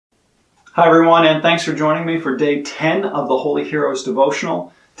Hi everyone, and thanks for joining me for day 10 of the Holy Heroes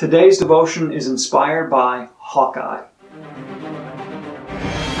Devotional. Today's devotion is inspired by Hawkeye.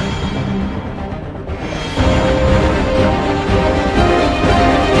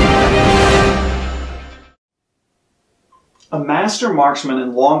 A master marksman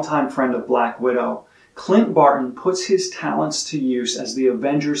and longtime friend of Black Widow, Clint Barton puts his talents to use as the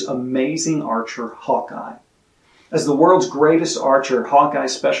Avengers' amazing archer, Hawkeye. As the world's greatest archer, Hawkeye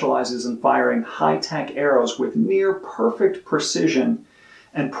specializes in firing high-tech arrows with near-perfect precision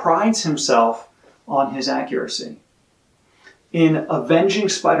and prides himself on his accuracy. In Avenging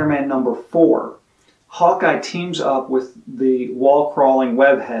Spider-Man number 4, Hawkeye teams up with the wall-crawling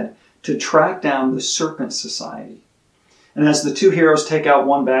webhead to track down the Serpent Society. And as the two heroes take out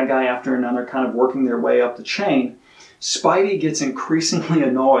one bad guy after another, kind of working their way up the chain, Spidey gets increasingly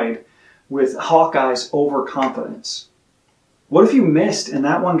annoyed with Hawkeye's overconfidence. "What if you missed and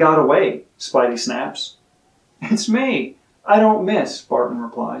that one got away?" Spidey snaps. "It's me. I don't miss," Barton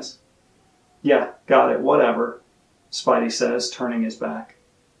replies. "Yeah, got it, whatever," Spidey says, turning his back.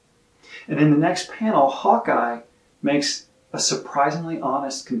 And in the next panel, Hawkeye makes a surprisingly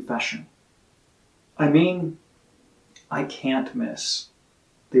honest confession. "I mean, I can't miss,"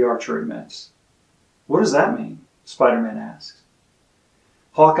 the archer admits. "What does that mean?" Spider-Man asks.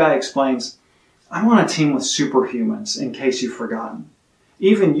 Hawkeye explains, "I'm on a team with superhumans, in case you've forgotten.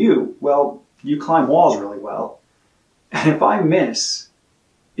 Even you, well, you climb walls really well. And if I miss,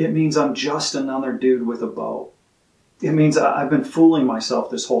 it means I'm just another dude with a bow. It means I've been fooling myself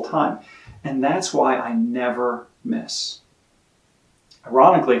this whole time. And that's why I never miss."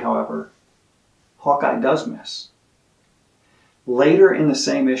 Ironically, however, Hawkeye does miss. Later in the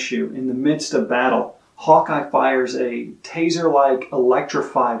same issue, in the midst of battle, Hawkeye fires a taser-like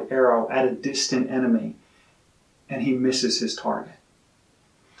electrified arrow at a distant enemy, and he misses his target.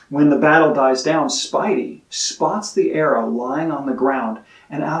 When the battle dies down, Spidey spots the arrow lying on the ground,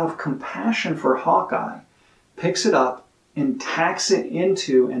 and out of compassion for Hawkeye, picks it up and tacks it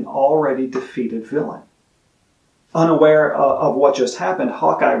into an already defeated villain. Unaware of what just happened,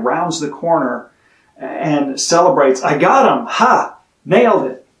 Hawkeye rounds the corner and celebrates, "I got him! Ha! Nailed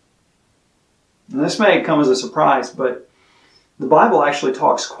it!" And this may come as a surprise, but the Bible actually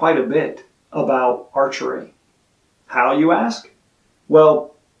talks quite a bit about archery. How, you ask?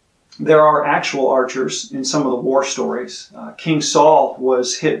 Well, there are actual archers in some of the war stories. King Saul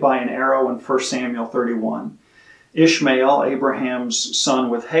was hit by an arrow in 1 Samuel 31. Ishmael, Abraham's son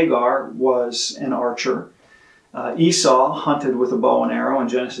with Hagar, was an archer. Esau hunted with a bow and arrow in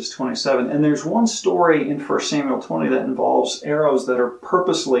Genesis 27. And there's one story in 1 Samuel 20 that involves arrows that are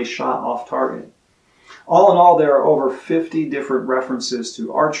purposely shot off target. All in all, there are over 50 different references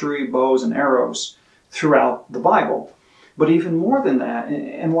to archery, bows, and arrows throughout the Bible. But even more than that,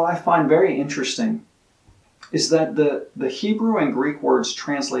 and what I find very interesting, is that the Hebrew and Greek words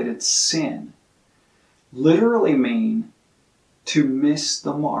translated sin literally mean to miss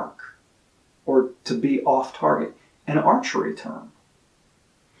the mark or to be off target, an archery term.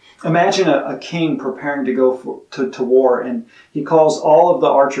 Imagine a king preparing to go to war, and he calls all of the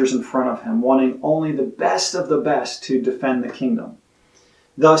archers in front of him, wanting only the best of the best to defend the kingdom.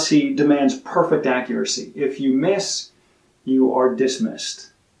 Thus, he demands perfect accuracy. If you miss, you are dismissed.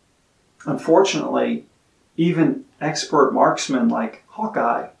 Unfortunately, even expert marksmen like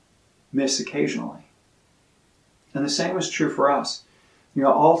Hawkeye miss occasionally. And the same is true for us.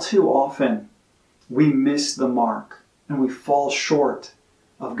 All too often, we miss the mark and we fall short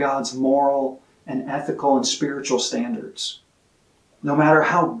of God's moral and ethical and spiritual standards. No matter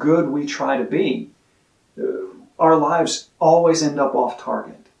how good we try to be, our lives always end up off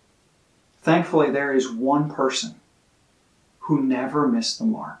target. Thankfully, there is one person who never missed the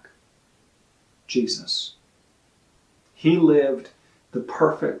mark: Jesus. He lived the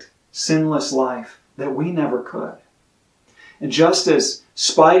perfect, sinless life that we never could. And just as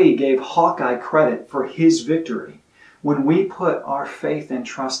Spidey gave Hawkeye credit for his victory, when we put our faith and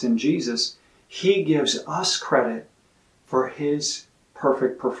trust in Jesus, he gives us credit for his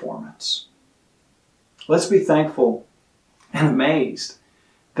perfect performance. Let's be thankful and amazed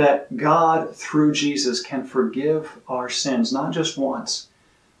that God, through Jesus, can forgive our sins, not just once,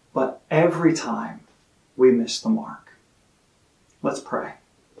 but every time we miss the mark. Let's pray.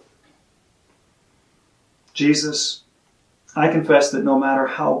 Jesus, I confess that no matter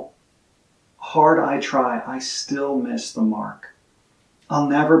how hard I try, I still miss the mark. I'll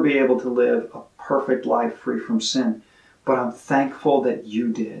never be able to live a perfect life free from sin, but I'm thankful that you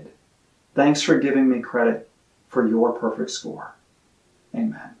did. Thanks for giving me credit for your perfect score.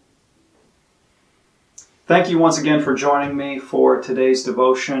 Amen. Thank you once again for joining me for today's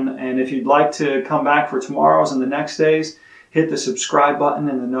devotion. And if you'd like to come back for tomorrow's and the next days, hit the subscribe button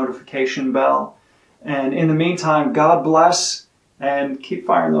and the notification bell. And in the meantime, God bless and keep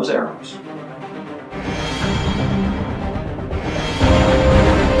firing those arrows.